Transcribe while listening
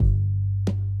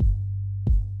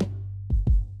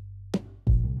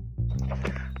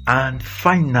And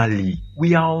finally,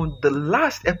 we are on the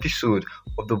last episode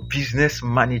of the business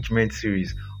management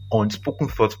series on Spoken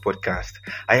Thoughts podcast.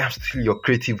 I am still your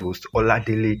creative host,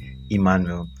 Oladele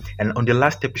Emmanuel. And on the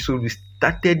last episode, we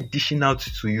started dishing out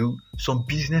to you some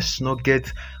business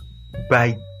nuggets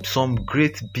by some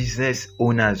great business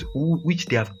owners which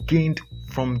they have gained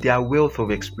from their wealth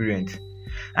of experience.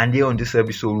 And here on this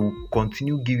episode, we'll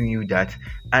continue giving you that,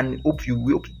 and hope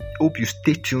you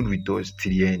stay tuned with us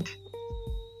till the end.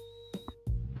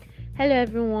 Hello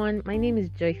everyone, my name is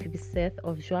Joy Seth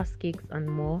of Joas Cakes and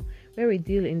More, where we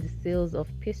deal in the sales of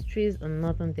pastries and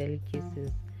northern delicacies.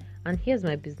 And here's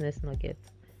my business nugget.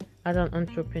 As an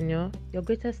entrepreneur, your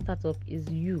greatest startup is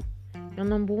you. Your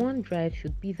number one drive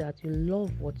should be that you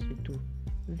love what you do.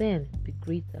 Then be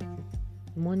great at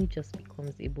it. Money just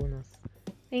becomes a bonus.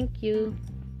 Thank you.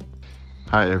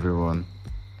 Hi everyone,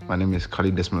 my name is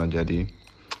Khalid Desmonajadi.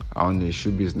 I own a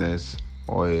shoe business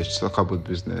or a soccer boot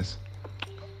business.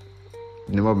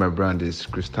 The name of my brand is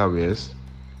Crystal Wears.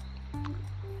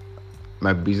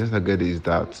 My business target is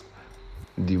that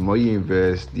the more you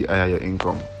invest, the higher your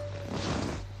income.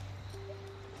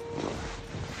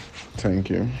 Thank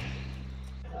you.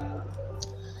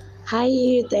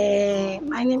 Hi there,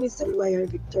 my name is Oluwayo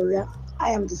Victoria. I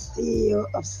am the CEO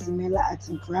of Simela Arts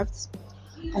and Crafts.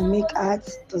 I make art,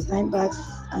 design bags,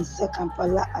 and sell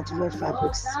Kampala Art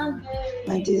fabrics.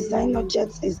 My design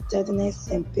object is steadiness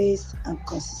and pace and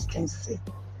consistency.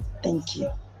 Thank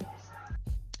you.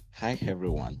 Hi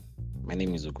everyone, my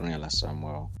name is Ogunyola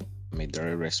Samuel. I'm a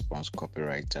direct response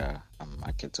copywriter and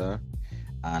marketer,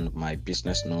 and my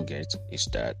business nugget is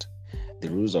that the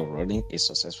rules of running a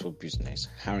successful business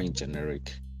aren't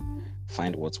generic.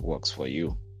 Find what works for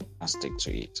you and stick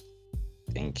to it.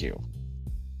 Thank you.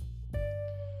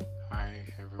 Hi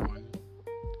everyone,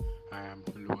 I am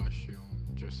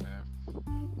Oluwaseun Joseph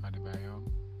Adebayo.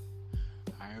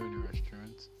 I own a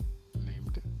restaurant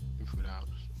named The Food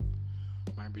House.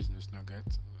 My business nugget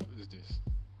is this: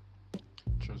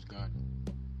 trust God.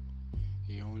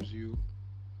 He owns you,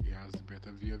 He has the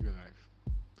better view of your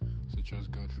life. So trust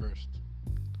God first.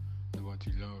 Do what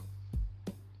you love,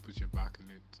 put your back in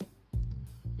it.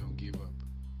 Don't give up.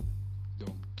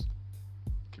 Don't.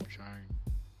 Keep trying.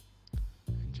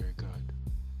 Enjoy God.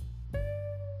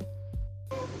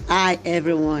 Hi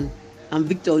everyone, I'm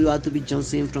Victor Oluwatobi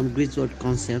Johnson from Great World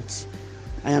Concepts.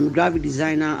 I am a graphic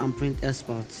designer and print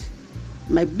expert.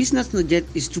 My business nugget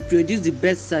is to produce the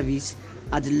best service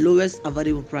at the lowest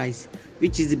available price,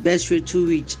 which is the best way through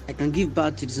which I can give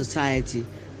back to the society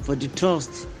for the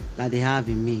trust that they have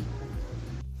in me.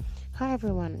 Hi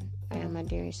everyone, I am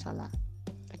Adere Sala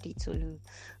Aditolu.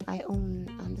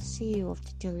 I'm the CEO of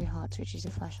Tutorial Heart, which is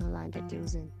a fashion line that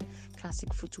deals in classic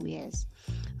footwears.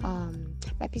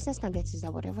 My business nugget is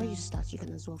that whatever you start, you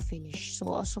can as well finish. So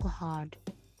also hard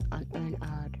and earn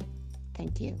hard.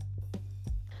 Thank you.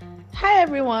 Hi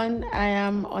everyone, I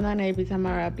am Onana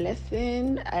Tamara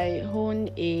Blessing. I own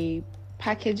a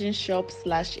packaging shop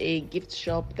 / a gift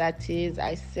shop. That is,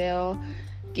 I sell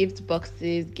gift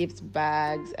boxes, gift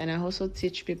bags, and I also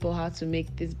teach people how to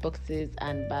make these boxes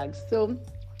and bags. So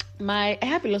I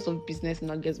have a lot of business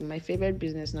nuggets. My favorite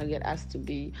business nugget has to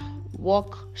be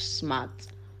work smart,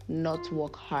 not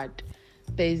work hard.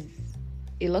 There's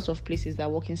a lot of places that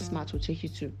working smart will take you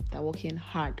to, that working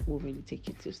hard will really take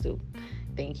you to. So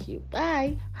thank you.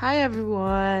 Bye. Hi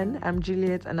everyone, I'm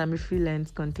Juliet and I'm a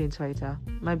freelance content writer.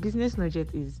 My business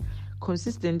nugget is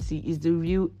consistency is the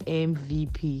real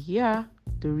MVP. Yeah,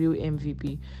 the real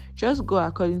MVP. Just go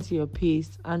according to your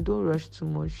pace and don't rush too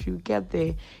much. You get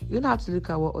there. You don't have to look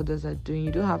at what others are doing.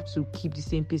 You don't have to keep the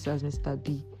same pace as Mr.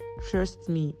 B. Trust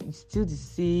me, it's still the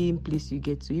same place you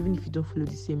get to, even if you don't follow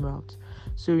the same route.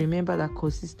 So remember that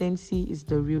consistency is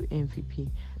the real MVP.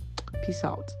 Peace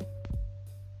out.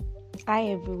 Hi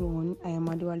everyone, I am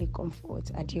Adewale Comfort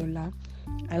Adiola.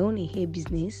 I own a hair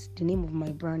business. The name of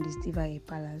my brand is Diva Hair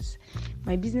Palace.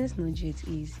 My business nugget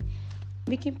is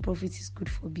making profit is good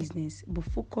for business, but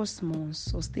focus more on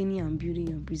sustaining and building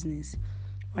your business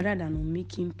rather than on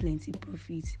making plenty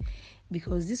profit,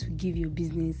 because this will give your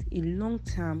business a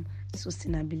long-term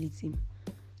sustainability.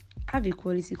 Have a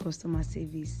quality customer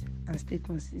service and stay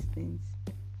consistent.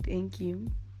 Thank you.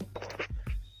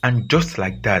 And just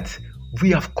like that,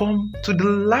 we have come to the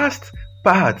last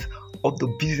part of the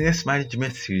business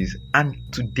management series, and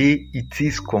today it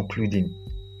is concluding.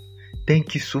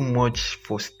 Thank you so much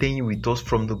for staying with us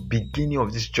from the beginning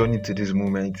of this journey to this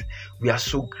moment. We are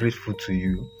so grateful to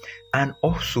you. And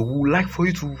also, we would like for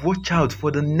you to watch out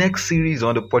for the next series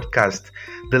on the podcast,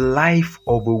 the Life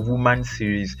of a Woman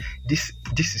series. This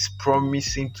is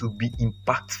promising to be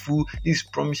impactful. This is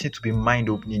promising to be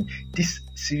mind-opening. This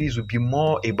series will be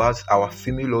more about our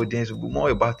female audience, will be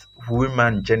more about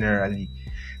women generally.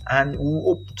 And we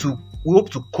hope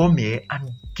to come here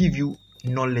and give you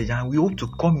knowledge, and we hope to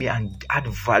come here and add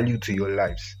value to your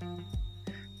lives.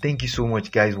 Thank you so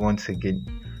much, guys, once again.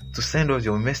 To send us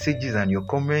your messages and your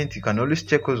comments, you can always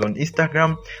check us on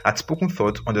Instagram at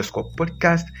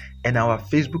spokenthought_podcast, and our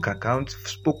Facebook account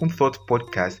Spoken Thought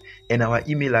Podcast, and our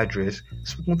email address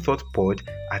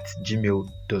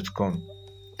spokenthoughtpod@gmail.com.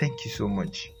 Thank you so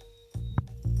much.